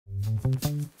I'm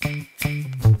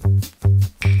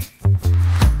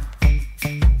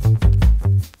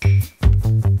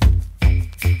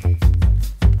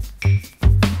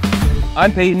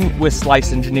Peyton with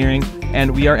Slice Engineering,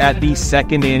 and we are at the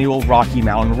second annual Rocky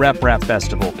Mountain RMRRF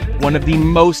Festival, one of the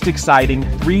most exciting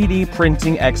 3D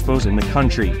printing expos in the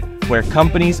country, where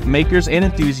companies, makers, and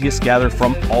enthusiasts gather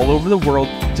from all over the world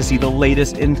to see the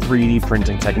latest in 3D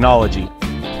printing technology.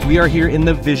 We are here in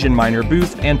the Vision Miner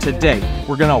booth, and today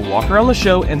we're going to walk around the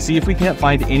show and see if we can't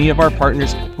find any of our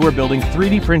partners who are building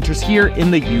 3D printers here in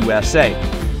the USA.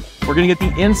 We're going to get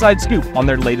the inside scoop on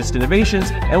their latest innovations,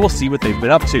 and we'll see what they've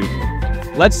been up to.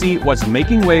 Let's see what's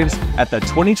making waves at the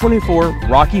 2024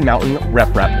 Rocky Mountain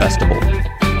RMRRF Festival.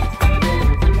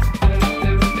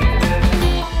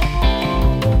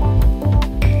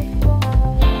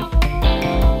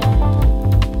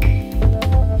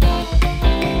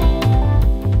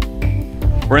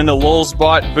 We're in the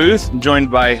Lulzbot booth, joined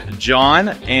by John,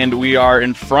 and we are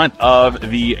in front of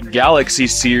the Galaxy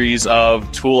series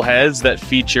of tool heads that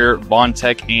feature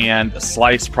Bondtech and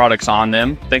Slice products on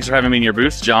them. Thanks for having me in your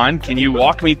booth, John. Can you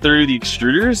walk me through the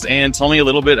extruders and tell me a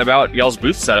little bit about y'all's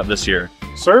booth setup this year?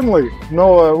 Certainly.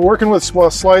 No, working with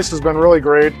Slice has been really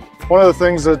great. One of the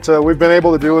things that we've been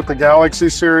able to do with the Galaxy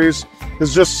series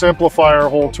is just simplify our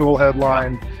whole tool head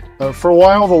line. For a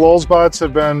while, the Lulzbots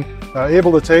have been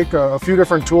able to take a few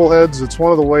different tool heads. It's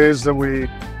one of the ways that we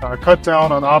cut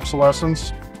down on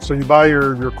obsolescence. So you buy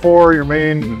your core, your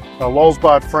main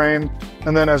Lulzbot frame,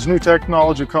 and then as new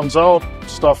technology comes out,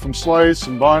 stuff from Slice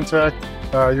and Bondtech,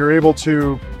 you're able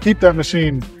to keep that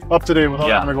machine up to date without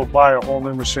having to go buy a whole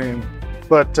new machine.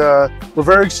 But we're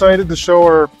very excited to show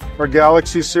our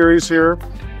Galaxy series here.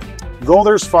 Though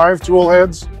there's 5 tool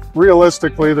heads,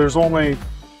 realistically there's only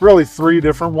really 3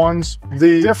 different ones.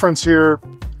 The difference here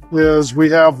is we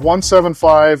have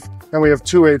 175 and we have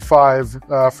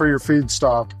 285 for your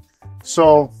feedstock.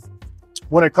 So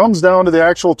when it comes down to the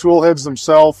actual tool heads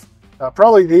themselves,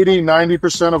 probably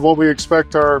 80–90% of what we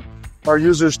expect our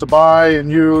users to buy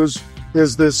and use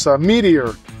is this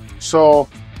Meteor. So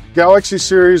Galaxy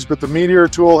series, but the Meteor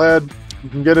tool head, you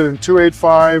can get it in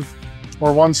 285 or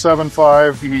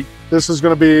 175. This is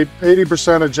going to be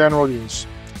 80% of general use.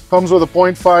 Comes with a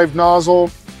 0.5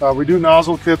 nozzle. We do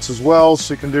nozzle kits as well,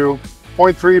 so you can do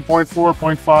 0.3, 0.4,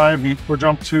 0.5, or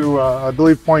jump to, I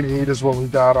believe 0.8 is what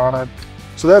we've got on it.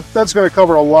 So that's going to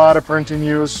cover a lot of printing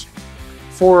use.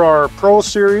 For our Pro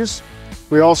series,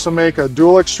 we also make a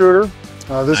dual extruder.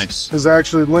 This is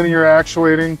actually linear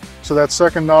actuating, so that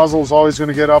second nozzle is always going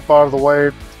to get up out of the way.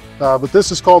 But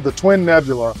this is called the Twin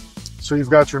Nebula. So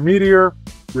you've got your Meteor,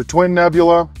 your Twin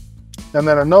Nebula, and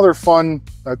then another fun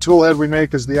tool head we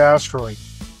make is the Asteroid.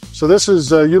 So this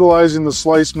is utilizing the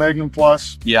Slice Magnum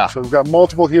Plus. Yeah. So we've got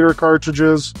multiple heater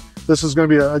cartridges. This is going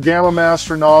to be a Gamma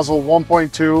Master nozzle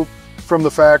 1.2 from the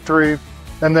factory.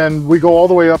 And then we go all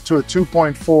the way up to a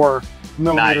 2.4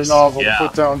 millimeter nozzle to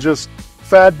put down just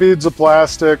fat beads of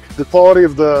plastic. The quality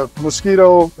of the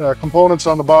mosquito components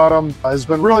on the bottom has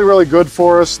been really, really good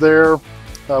for us there.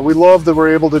 We love that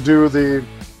we're able to do the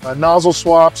nozzle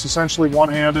swaps, essentially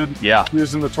one-handed,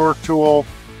 using the torque tool.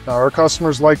 Our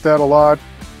customers like that a lot.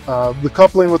 The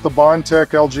coupling with the Bondtech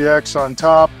LGX on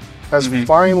top has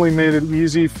finally made it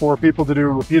easy for people to do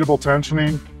repeatable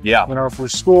tensioning. Yeah. You know, for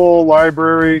school,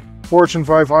 library, Fortune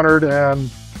 500, and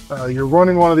you're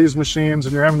running one of these machines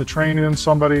and you're having to train in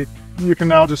somebody, you can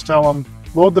now just tell them,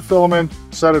 load the filament,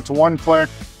 set it to 1 click.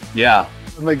 Yeah.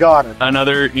 And they got it.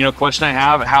 Another, question I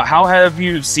have, how have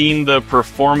you seen the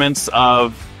performance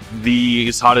of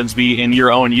these hotends be in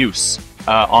your own use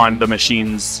on the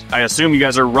machines? I assume you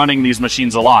guys are running these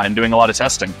machines a lot and doing a lot of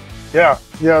testing. Yeah,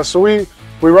 so we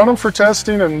run them for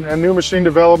testing and new machine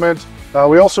development.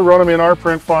 We also run them in our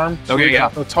print farm. So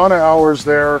a ton of hours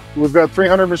there. We've got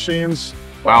 300 machines.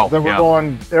 Wow. That we're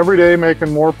going every day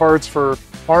making more parts for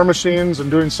our machines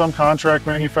and doing some contract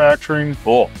manufacturing.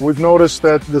 Cool. We've noticed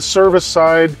that the service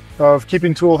side of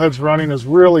keeping tool heads running has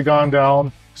really gone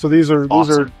down. So these are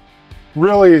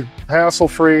really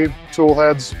hassle-free tool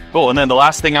heads. Cool. And then the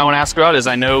last thing I want to ask about is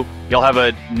I know y'all have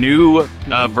a new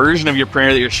version of your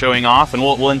printer that you're showing off, and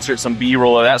we'll insert some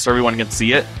B-roll of that so everyone can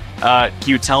see it. Can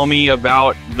you tell me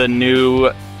about the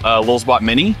new Lulzbot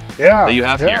Mini that you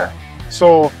have here?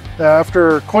 So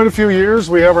after quite a few years,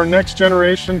 we have our next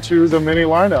generation to the Mini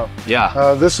lineup.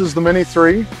 Yeah. This is the Mini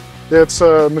 3. It's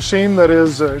a machine that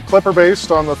is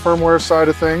Clipper-based on the firmware side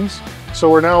of things. So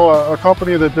we're now a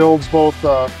company that builds both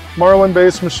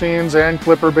Marlin-based machines and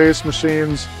Clipper-based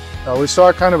machines. We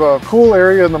saw kind of a cool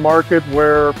area in the market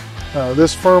where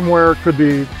this firmware could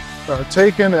be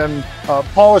taken and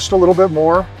polished a little bit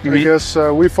more. I guess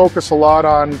we focus a lot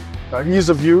on ease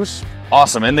of use.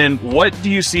 Awesome. And then what do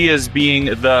you see as being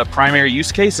the primary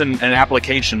use case and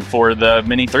application for the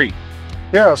Mini 3?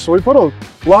 Yeah, so we put a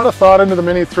lot of thought into the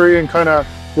Mini 3 and kind of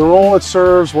the role it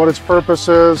serves, what its purpose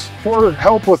is. For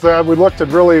help with that, we looked at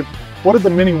really, what did the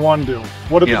Mini 1 do?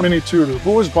 What did the Mini 2 do?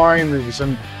 Who was buying these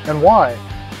and why?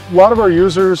 A lot of our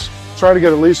users try to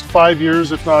get at least 5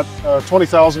 years, if not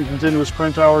 20,000 continuous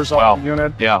print hours on the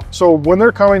unit. Yeah. So when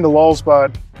they're coming to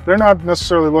Lulzbot, they're not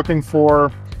necessarily looking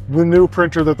for the new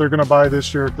printer that they're going to buy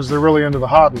this year because they're really into the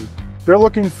hobby. They're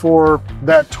looking for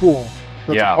that tool.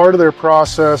 That's a part of their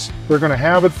process. They're going to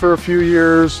have it for a few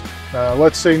years.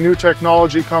 Let's say new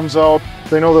technology comes out.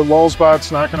 They know that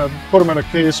Lulzbot's not going to put them in a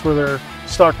case where they're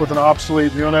stuck with an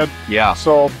obsolete unit. Yeah.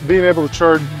 So being able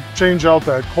to change out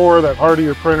that core, that heart of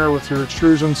your printer with your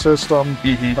extrusion system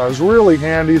is really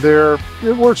handy there.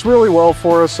 It works really well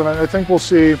for us, and I think we'll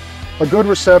see a good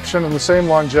reception and the same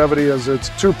longevity as its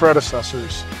two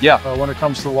predecessors when it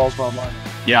comes to the Lulzbot line.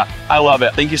 Yeah, I love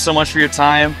it. Thank you so much for your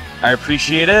time. I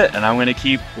appreciate it, and I'm going to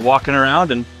keep walking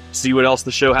around and see what else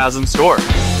the show has in store.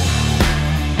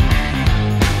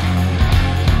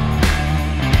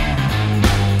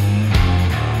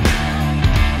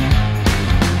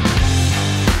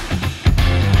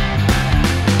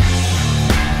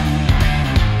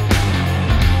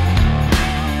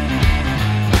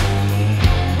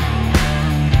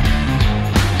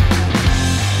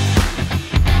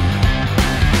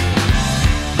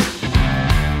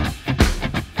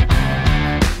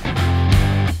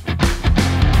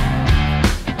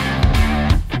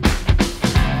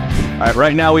 All right,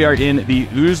 right now we are in the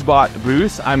Oozebot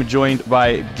booth. I'm joined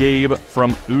by Gabe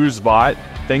from Oozebot.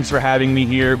 Thanks for having me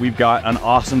here. We've got an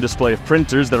awesome display of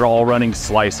printers that are all running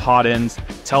Slice hot ends.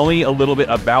 Tell me a little bit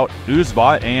about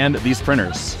Oozebot and these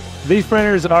printers. These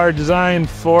printers are designed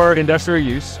for industrial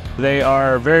use. They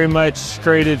are very much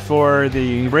created for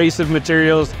the abrasive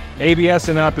materials. ABS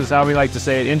and up is how we like to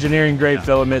say it, engineering grade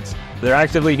filaments. They're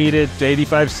actively heated to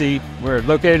 85C. We're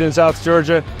located in South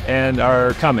Georgia and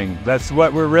are coming. That's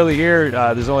what we're really here.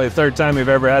 This is only the third time we've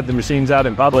ever had the machines out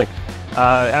in public.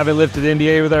 Haven't lifted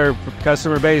NDA with our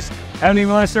customer base. Haven't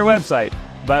even launched our website.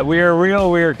 But we are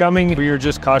real, we are coming. We are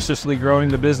just cautiously growing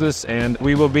the business, and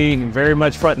we will be very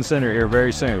much front and center here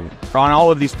very soon. On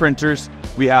all of these printers,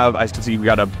 we have, I can see we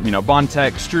got a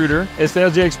Bondtech extruder. It's the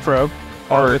LGX Pro.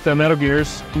 With the metal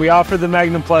gears. We offer the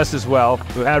Magnum Plus as well.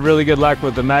 We've had really good luck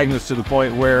with the Magnums to the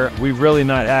point where we've really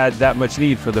not had that much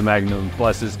need for the Magnum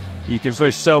Pluses. You can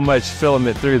push so much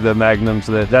filament through the Magnums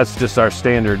that's just our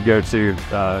standard go-to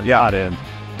hot end.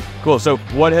 Cool. So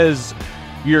what has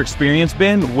your experience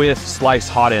been with Slice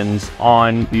hot ends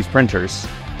on these printers?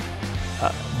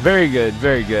 Very good,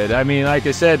 very good. I mean, like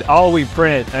I said, all we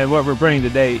print and what we're printing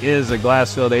today is a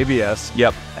glass-filled ABS.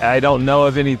 Yep. I don't know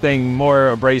of anything more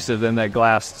abrasive than that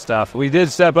glass stuff. We did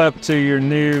step up to your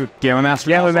new Gamma Master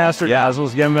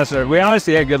nozzles. Gamma Master. We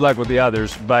honestly had good luck with the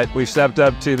others, but we stepped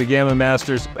up to the Gamma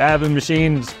Masters. I have a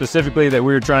machine specifically that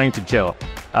we're trying to kill.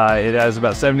 It has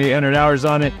about 7,800 hours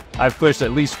on it. I've pushed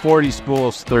at least 40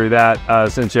 spools through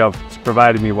that since y'all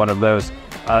provided me one of those.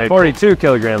 42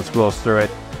 kilogram spools through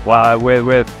it.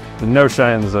 With no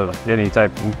signs of any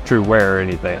type of true wear or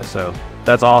anything, so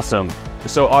that's awesome.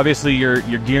 So obviously you're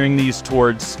gearing these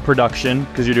towards production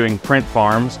because you're doing print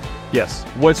farms. Yes.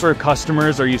 What sort of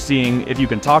customers are you seeing, if you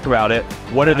can talk about it?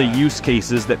 What are the use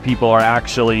cases that people are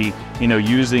actually,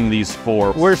 using these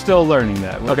for? We're still learning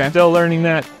that. We're still learning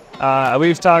that.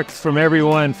 We've talked from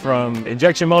everyone from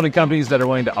injection molding companies that are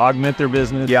wanting to augment their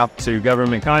business to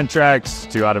government contracts,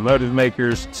 to automotive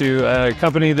makers, to a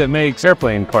company that makes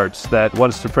airplane parts that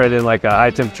wants to print in like a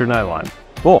high temperature nylon.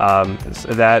 Cool.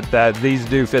 That these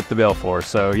do fit the bill for.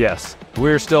 So yes,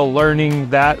 we're still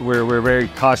learning that. We're very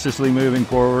cautiously moving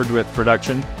forward with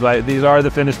production, but these are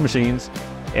the finished machines,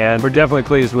 and we're definitely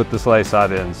pleased with the Slice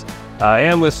hot ends.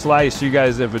 And with Slice, you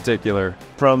guys in particular.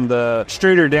 From the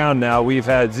extruder down now, we've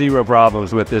had zero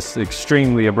problems with this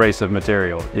extremely abrasive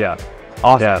material. Yeah.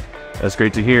 Awesome. Yeah. That's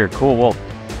great to hear. Cool. Well,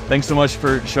 thanks so much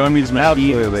for showing me these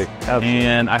machines. Absolutely.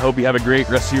 And I hope you have a great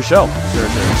rest of your show.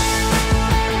 Sure.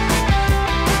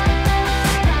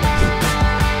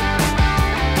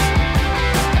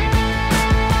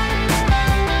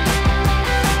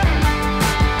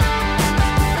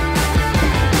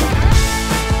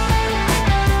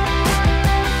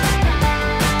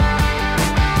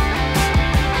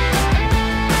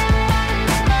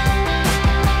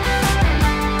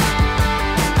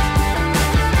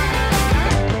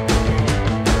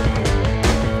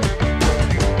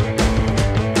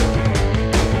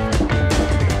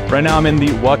 Right now I'm in the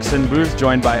Wuxn booth,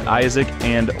 joined by Isaac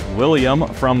and William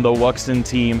from the Wuxn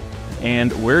team.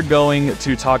 and we're going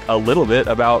to talk a little bit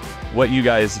about what you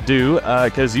guys do,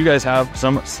 because you guys have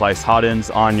some sliced hot ends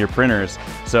on your printers.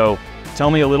 So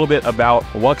tell me a little bit about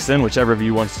Wuxn, whichever of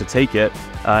you wants to take it,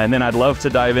 and then I'd love to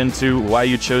dive into why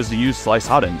you chose to use sliced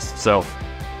hot ends. So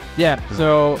yeah,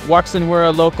 so Wuxn, we're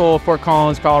a local Fort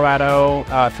Collins, Colorado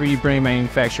 3D printing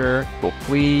manufacturer. Cool.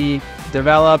 We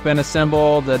develop and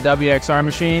assemble the WXR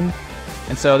machine,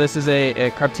 and so this is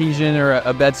a Cartesian or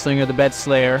a bed slinger, the bed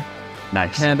slayer.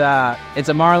 Nice. And it's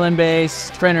a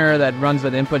Marlin-based printer that runs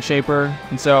with input shaper.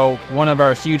 And so one of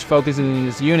our huge focuses in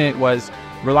this unit was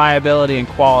reliability and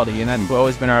quality, and that's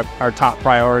always been our top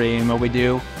priority in what we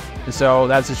do. And so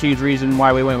that's a huge reason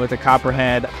why we went with the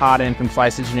copperhead hot end from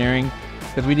Slice Engineering,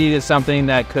 because we needed something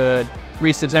that could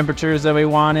reach the temperatures that we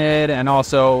wanted and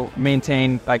also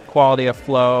maintain like quality of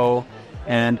flow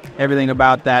and everything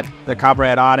about that. The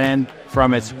copperhead hot end,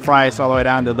 from its price all the way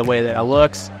down to the way that it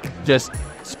looks, just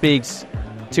speaks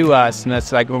to us, and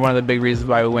that's like one of the big reasons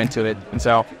why we went to it. And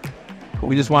so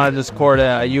we just wanted to support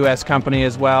a U.S. company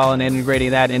as well, and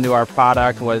integrating that into our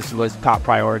product was top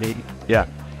priority. Yeah,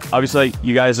 obviously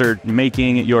you guys are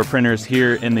making your printers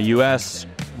here in the U.S.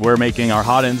 We're making our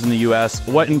hot ends in the U.S.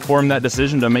 What informed that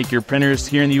decision to make your printers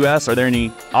here in the U.S.? Are there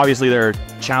any, obviously there are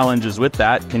challenges with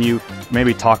that. Can you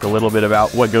maybe talk a little bit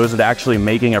about what goes into actually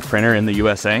making a printer in the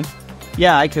USA?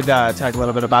 Yeah, I could talk a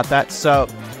little bit about that. So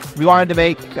we wanted to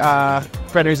make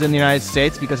printers in the United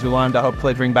States because we wanted to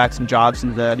hopefully bring back some jobs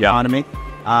into the economy.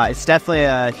 It's definitely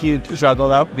a huge struggle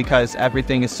though, because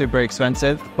everything is super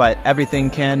expensive, but everything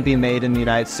can be made in the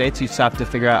United States. You just have to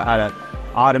figure out how to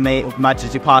automate as much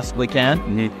as you possibly can.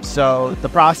 Mm-hmm. So the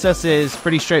process is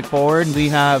pretty straightforward. We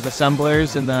have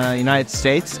assemblers in the United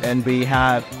States, and we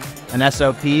have an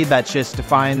SOP that just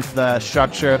defines the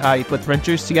structure of how you put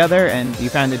printers together, and you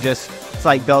kind of just, it's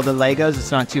like building Legos.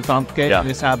 It's not too complicated. You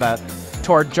just have a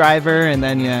torque driver, and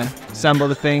then you assemble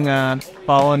the thing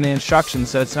following the instructions,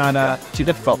 so it's not too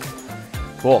difficult.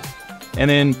 Cool. And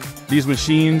then these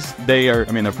machines, they're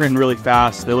printing really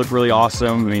fast. They look really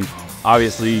awesome. I mean,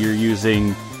 obviously you're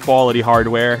using quality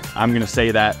hardware. I'm going to say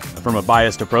that from a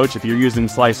biased approach. If you're using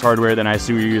sliced hardware, then I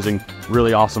assume you're using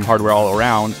really awesome hardware all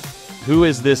around. Who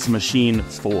is this machine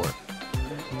for?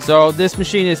 So this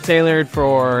machine is tailored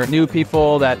for new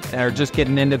people that are just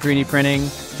getting into 3D printing,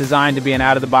 designed to be an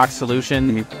out-of-the-box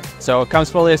solution. So it comes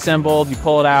fully assembled, you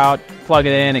pull it out, plug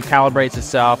it in, it calibrates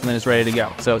itself, and then it's ready to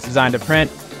go. So it's designed to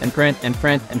print and print and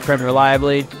print and print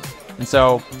reliably. And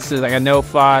so this is like a no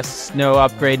fuss, no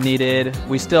upgrade needed.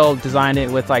 We still designed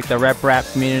it with like the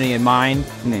RepRap community in mind.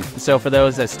 So for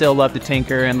those that still love to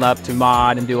tinker and love to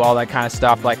mod and do all that kind of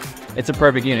stuff, like it's a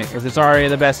perfect unit because it's already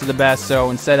the best of the best. So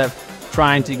instead of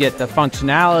trying to get the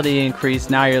functionality increased,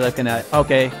 now you're looking at,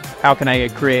 okay, how can I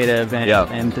get creative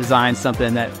and design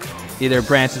something that either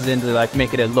branches into like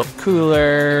making it look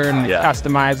cooler and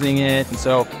customizing it. And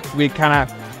so we kind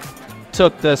of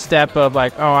took the step of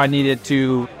like, oh, I needed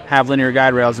to have linear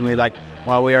guide rails, and we like,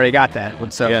 well, we already got that.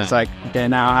 And so it's like, okay,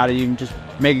 now how do you just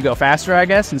make it go faster, I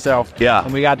guess? And so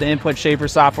and we got the input shaper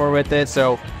software with it.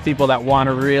 So people that want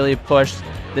to really push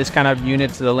this kind of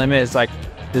unit to the limit, it's like,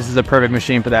 this is a perfect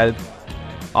machine for that.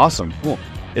 Awesome. Cool.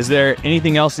 Is there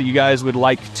anything else that you guys would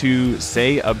like to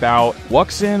say about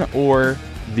Wuxn or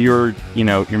your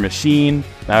machine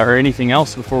or anything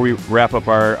else before we wrap up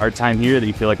our time here that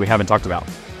you feel like we haven't talked about?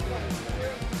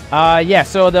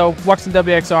 So the Wuxn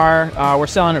WXR, we're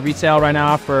selling at retail right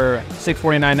now for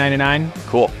 $649.99.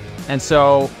 Cool. And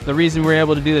so the reason we're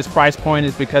able to do this price point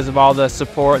is because of all the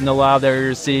support and the love that we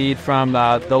received from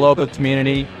the local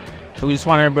community. So we just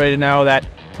want everybody to know that,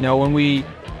 when we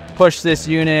push this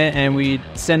unit and we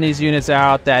send these units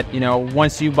out, that,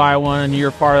 once you buy one,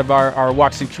 you're part of our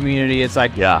Wuxn community. It's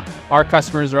like, our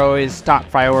customers are always top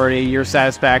priority. Your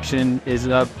satisfaction is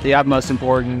the utmost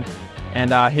important.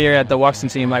 And here at the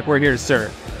Wuxn team, like, we're here to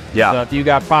serve. So if you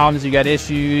got problems, you got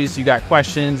issues, you got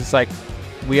questions, it's like,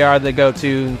 we are the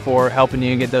go-to for helping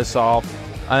you get those solved.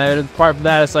 Apart from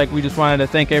that, it's like, we just wanted to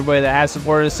thank everybody that has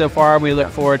supported us so far. We look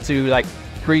forward to like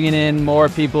bringing in more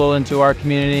people into our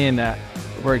community, and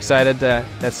we're excited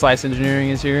that Slice Engineering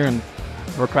is here, and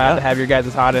we're proud to have your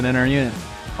guys' hot end in our unit.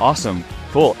 Awesome.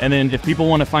 Cool. And then if people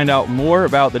want to find out more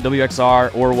about the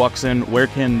WXR or Wuxn, where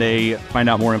can they find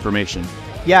out more information?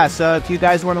 So if you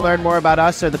guys want to learn more about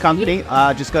us or the company,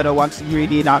 just go to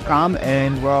wuxn3d.com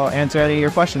and we'll answer any of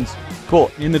your questions. Cool.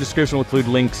 In the description, we'll include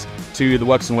links to the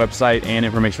Wuxn website and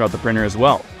information about the printer as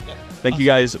well. Thank you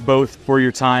guys both for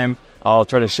your time. I'll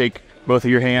try to shake both of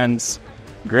your hands.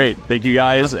 Great. Thank you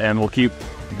guys, and we'll keep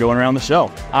going around the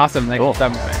show. Awesome. Thank you.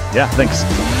 Yeah, thanks.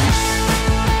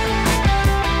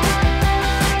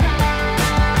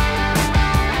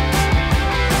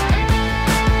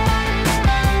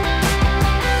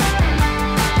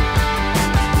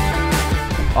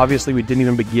 Obviously, we didn't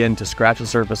even begin to scratch the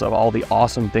surface of all the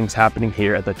awesome things happening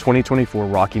here at the 2024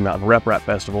 Rocky Mountain RepRap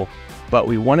Festival, but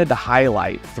we wanted to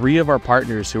highlight 3 of our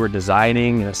partners who are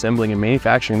designing and assembling and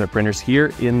manufacturing their printers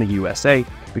here in the USA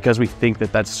because we think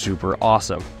that that's super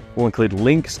awesome. We'll include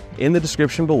links in the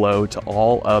description below to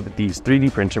all of these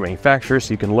 3D printer manufacturers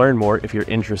so you can learn more if you're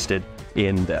interested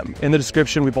in them. In the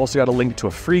description, we've also got a link to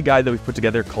a free guide that we've put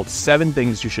together called 7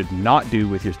 Things You Should Not Do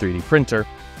with Your 3D Printer.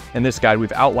 In this guide,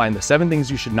 we've outlined the 7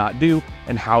 things you should not do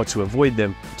and how to avoid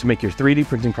them to make your 3D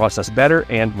printing process better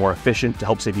and more efficient to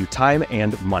help save you time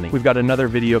and money. We've got another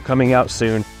video coming out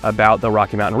soon about the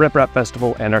Rocky Mountain RepRap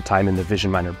Festival and our time in the Vision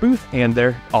Miner booth and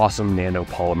their awesome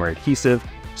nanopolymer adhesive.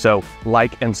 So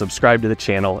like and subscribe to the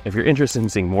channel if you're interested in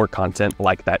seeing more content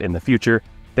like that in the future.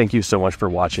 Thank you so much for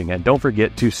watching, and don't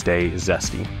forget to stay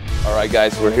zesty. All right,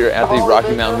 guys, we're here at the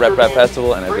Rocky Mountain RepRap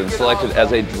Festival, and I've been selected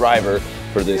as a driver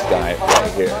for this guy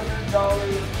right here.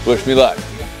 Wish me luck.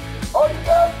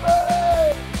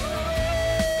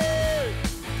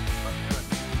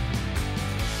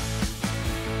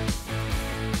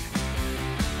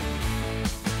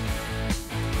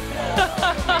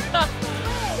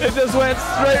 It just went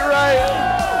straight right.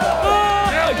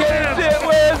 I can't see it.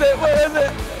 Where is it? Where is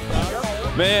it?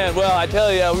 Man, well, I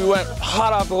tell you, we went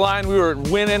hot off the line. We were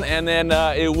winning, and then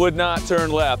it would not turn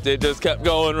left. It just kept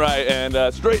going right,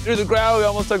 and straight through the crowd. We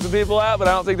almost took some people out, but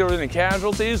I don't think there were any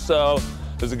casualties, so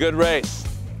it was a good race.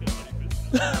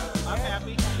 I'm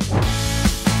happy.